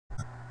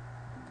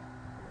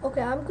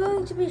Okay, I'm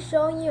going to be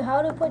showing you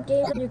how to put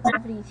games on your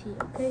Gravity T,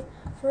 okay?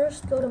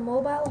 First, go to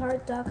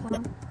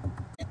mobileheart.com.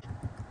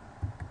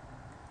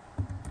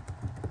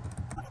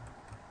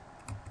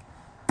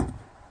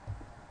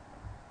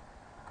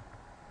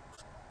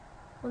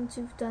 Once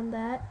you've done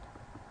that,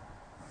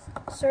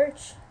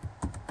 search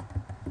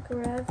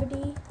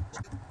Gravity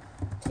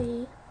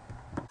T,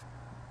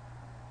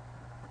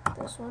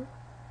 this one.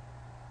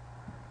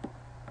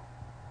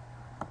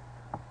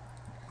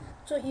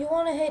 So you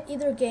want to hit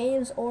either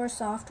games or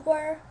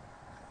software.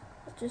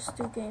 Let's just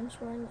do games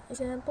for an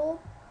example.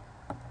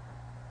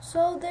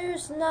 So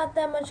there's not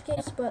that much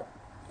games, but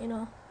you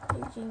know,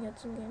 you can get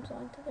some games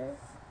onto there.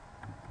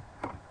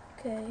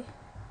 Okay.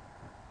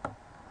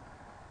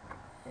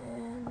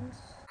 And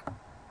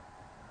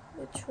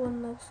which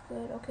one looks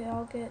good? Okay,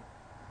 I'll get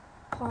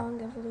Pong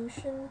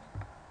Evolution.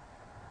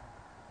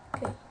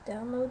 Okay,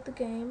 download the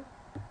game,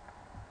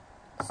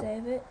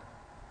 save it,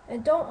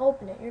 and don't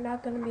open it. You're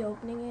not going to be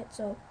opening it,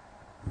 so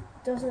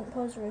it doesn't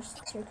pose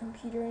risk to your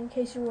computer in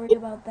case you're worried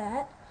about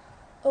that.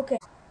 Okay,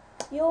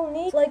 you'll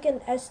need like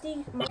an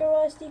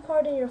micro SD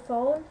card in your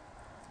phone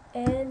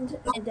and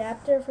an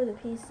adapter for the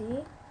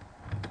PC.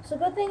 So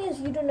good thing is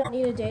you do not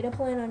need a data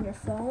plan on your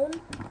phone.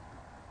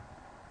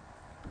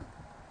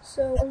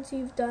 So once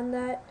you've done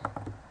that,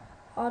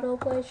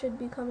 autoplay should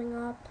be coming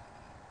up.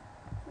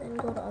 Then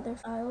go to other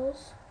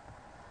files.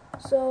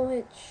 So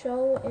hit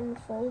show in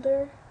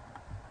folder.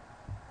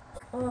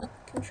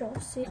 Control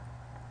C.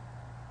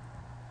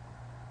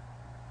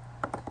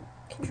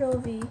 Control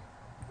V.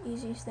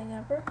 Easiest thing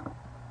ever.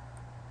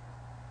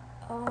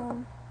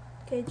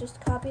 Okay,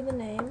 just copy the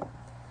name.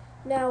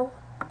 Now,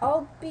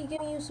 I'll be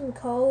giving you some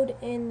code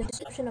in the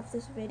description of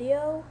this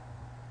video.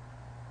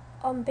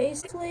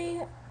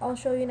 Basically, I'll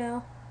show you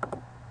now.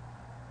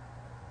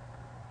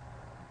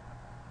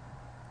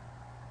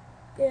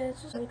 Yeah,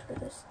 just wait for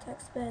this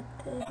text bed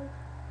thing.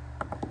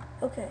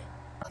 Okay,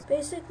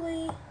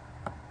 basically,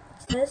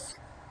 it's this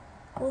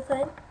whole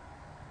thing.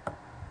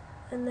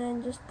 And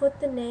then just put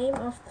the name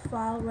of the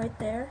file right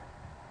there.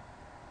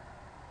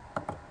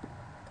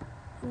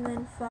 And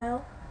then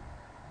file,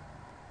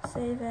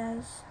 save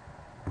as,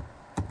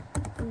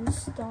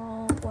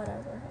 install,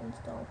 whatever,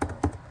 install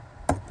Pong.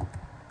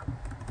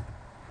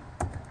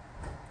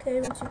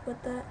 Okay, once you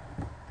put that,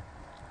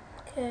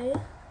 okay,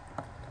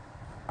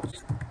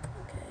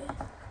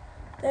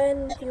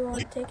 then you want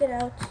to take it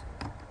out,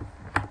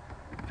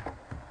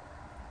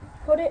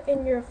 put it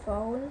in your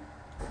phone.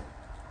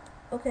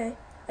 Okay,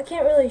 I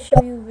can't really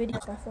show you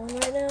videos on my phone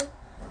right now,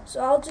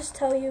 so I'll just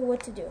tell you what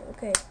to do.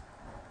 Okay,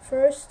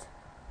 first,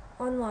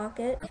 unlock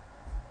it,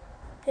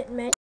 hit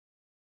menu,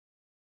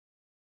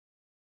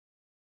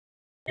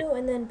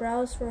 and then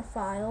browse for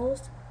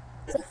files,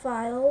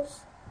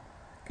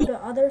 go to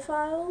other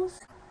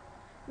files,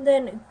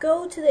 then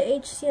go to the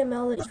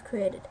HTML that you've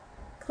created.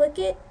 Click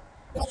it.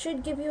 It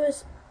should give you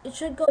it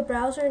should go to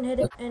browser and hit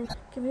it and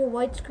give you a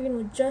white screen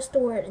with just the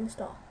word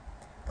install.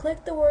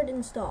 Click the word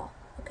install,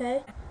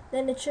 okay?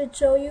 Then it should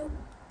show you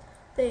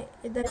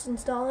that's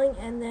installing,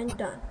 and then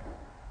done.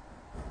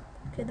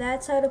 Okay,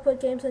 that's how to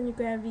put games on your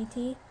Gravity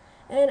T.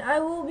 And I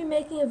will be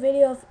making a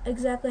video of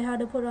exactly how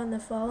to put it on the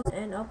phone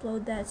and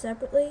upload that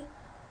separately.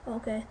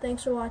 Okay,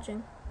 thanks for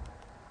watching.